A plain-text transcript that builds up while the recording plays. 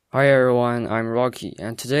Hi everyone, I'm Rocky,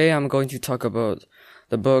 and today I'm going to talk about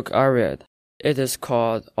the book I read. It is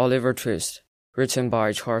called Oliver Twist, written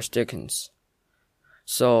by Charles Dickens.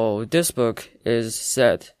 So this book is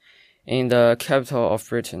set in the capital of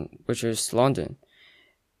Britain, which is London.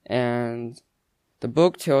 And the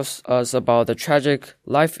book tells us about the tragic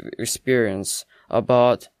life experience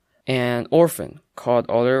about an orphan called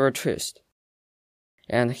Oliver Twist.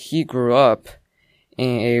 And he grew up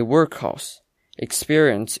in a workhouse,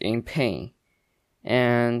 experiencing pain,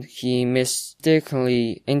 and he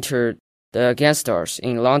mistakenly entered the gangsters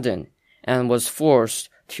in London and was forced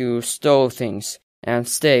to steal things and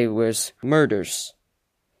stay with murderers.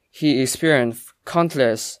 He experienced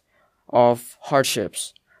countless of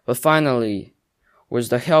hardships, but finally, with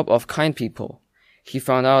the help of kind people, he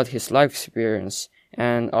found out his life experience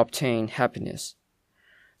and obtained happiness.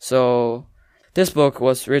 So, this book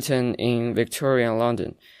was written in Victorian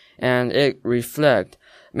London, and it reflects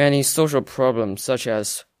many social problems such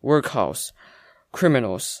as workhouse,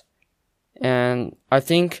 criminals, and I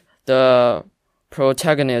think the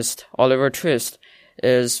protagonist, Oliver Twist,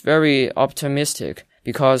 is very optimistic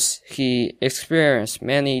because he experienced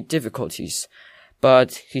many difficulties,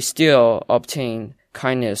 but he still obtained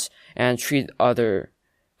kindness and treat others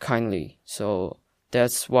kindly. So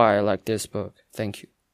that's why I like this book. Thank you.